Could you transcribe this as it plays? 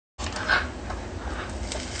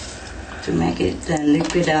to make it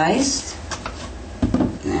liquidized,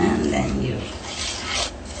 and then you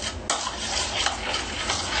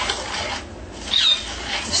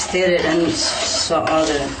stir it and so all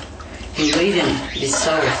the ingredients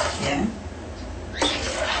dissolve. Yeah.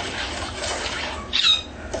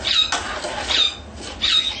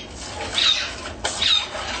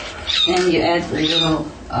 And you add a little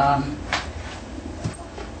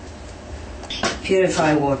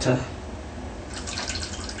purified water.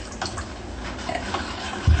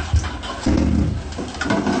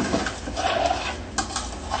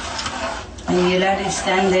 And you let it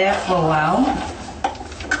stand there for a while.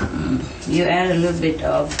 You add a little bit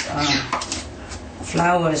of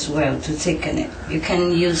flour as well to thicken it. You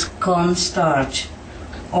can use cornstarch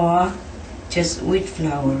or just wheat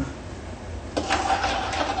flour.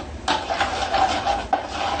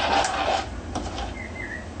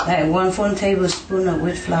 Like 1 tablespoon of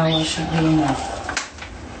wheat flour should be enough.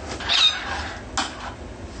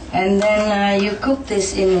 And then you cook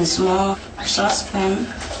this in a small saucepan.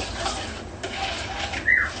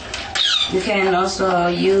 You can also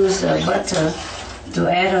use butter to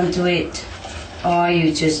add onto it, or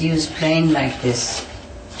you just use plain like this.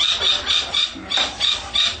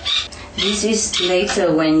 This is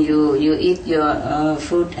later when you eat your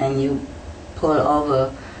food and you pour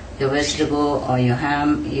over your vegetable or your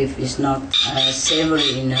ham if it's not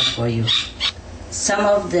savory enough for you. Some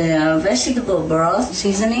of the vegetable broth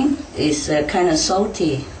seasoning is kind of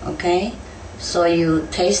salty, okay? So you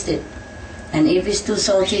taste it. And if it's too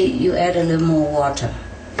salty, you add a little more water.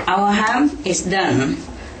 Our ham is done.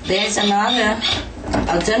 There's another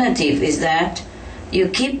alternative, is that you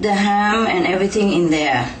keep the ham and everything in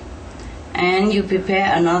there, and you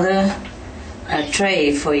prepare another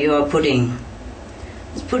tray for your pudding.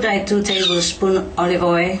 Put like 2 tablespoons olive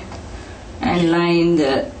oil and line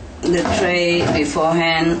the tray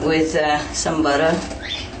beforehand with some butter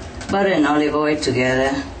and olive oil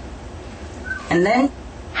together. And then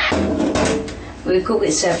we cook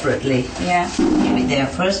it separately. Yeah, keep it there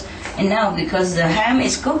first. And now, because the ham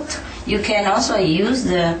is cooked, you can also use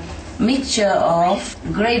the mixture of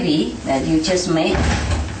gravy that you just made.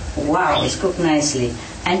 Wow, it's cooked nicely.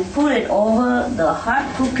 And put it over the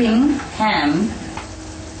hot cooking ham.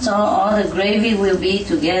 So all the gravy will be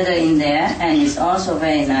together in there, and it's also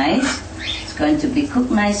very nice. It's going to be cooked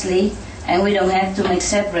nicely, and we don't have to make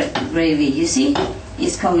separate gravy. You see,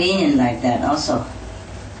 it's convenient like that also.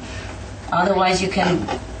 Otherwise, you can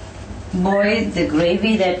boil the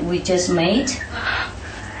gravy that we just made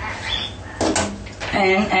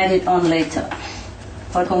and add it on later.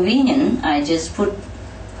 For convenience, I just put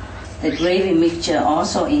the gravy mixture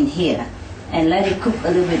also in here and let it cook a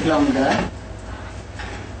little bit longer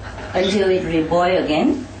until it reboil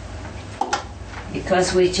again,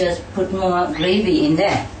 because we just put more gravy in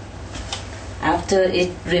there. After it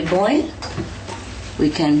reboil, we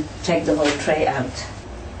can take the whole tray out.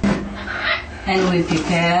 And we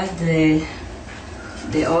prepare the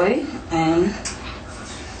oil and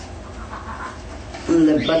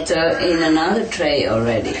the butter in another tray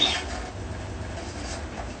already.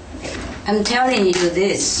 I'm telling you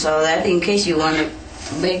this so that in case you want to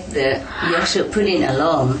bake you should put in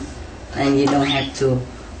alone, and you don't have to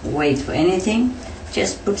wait for anything.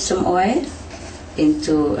 Just put some oil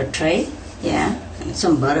into a tray, yeah, and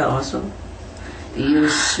some butter also. You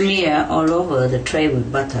smear all over the tray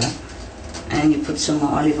with butter, and you put some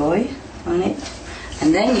more olive oil on it,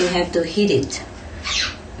 and then you have to heat it.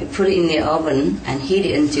 You put it in the oven and heat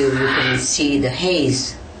it until you can see the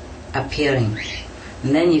haze appearing,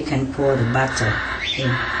 and then you can pour the butter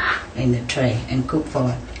in the tray and cook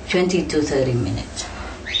for 20 to 30 minutes.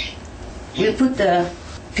 We put the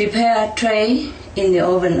prepared tray in the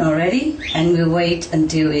oven already, and we wait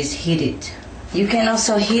until it's heated. You can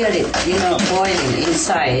also hear it, boiling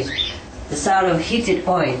inside, the sound of heated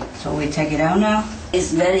oil. So we take it out now.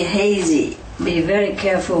 It's very hazy. Be very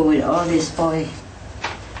careful with all this oil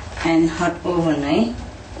and hot oven, eh?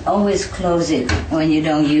 Always close it when you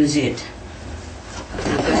don't use it.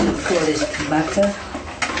 I'm going to pour this butter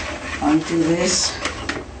onto this.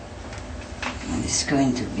 And it's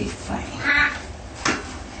going to be fine.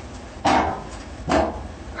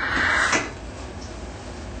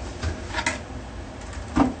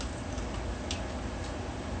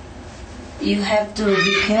 You have to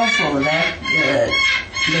be careful that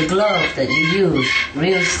the glove that you use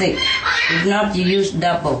real thick. If not, you use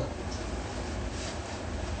double.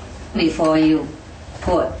 Before you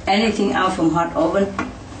pour anything out from hot oven,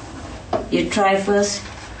 you try first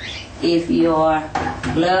if your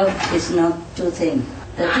glove is not too thin.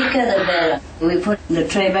 The thicker the better. We put the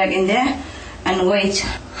tray back in there and wait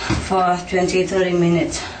for 20-30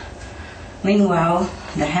 minutes Meanwhile,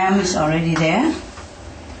 the ham is already there,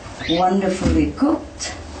 wonderfully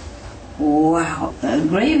cooked. Wow, the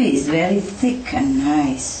gravy is very thick and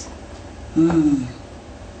nice.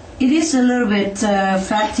 It is a little bit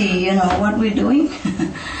fatty, you know what we're doing,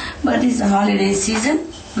 but it's a holiday season,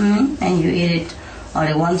 and you eat it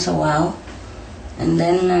only once a while, and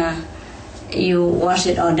then you wash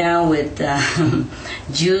it all down with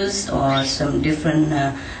juice or some different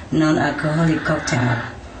non-alcoholic cocktail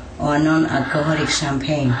or non-alcoholic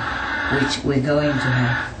champagne, which we're going to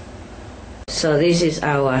have. So this is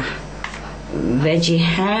our veggie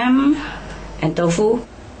ham and tofu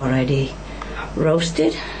already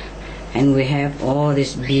roasted, and we have all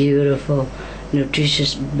this beautiful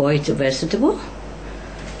nutritious boiled vegetable,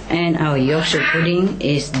 and our Yorkshire pudding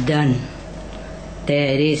is done.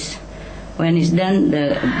 There it is. When it's done,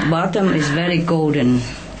 the bottom is very golden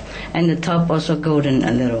and the top also golden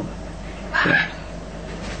a little. Yeah.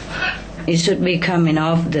 It should be coming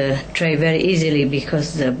off the tray very easily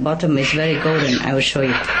because the bottom is very golden. I will show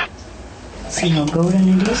you. See how golden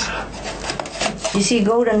it is? You see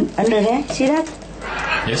golden under there? See that?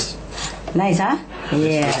 Yes. Nice, huh?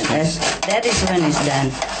 Yeah, that is when it's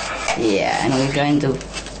done. Yeah, and we're going to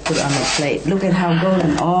put on the plate. Look at how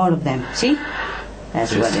golden all of them. See?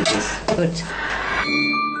 That's what it is. Good.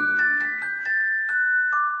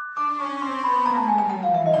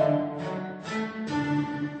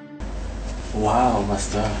 Wow,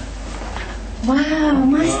 Master. Wow,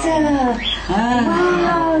 Master.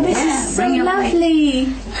 Wow, this is so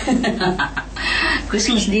lovely.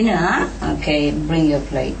 Christmas dinner, huh? Okay, bring your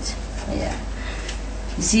plate. Yeah.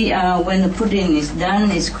 You see, when the pudding is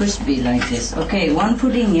done, it's crispy like this. Okay, one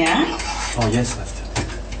pudding, yeah? Oh, yes, Master.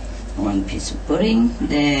 One piece of pudding.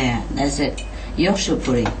 There, that's it. Yorkshire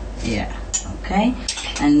pudding. Yeah. Okay.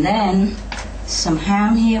 And then some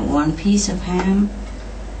ham here. One piece of ham.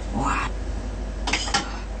 Wow.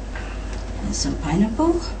 And some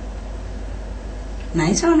pineapple.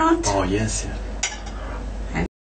 Nice or not? Oh, yes, yeah.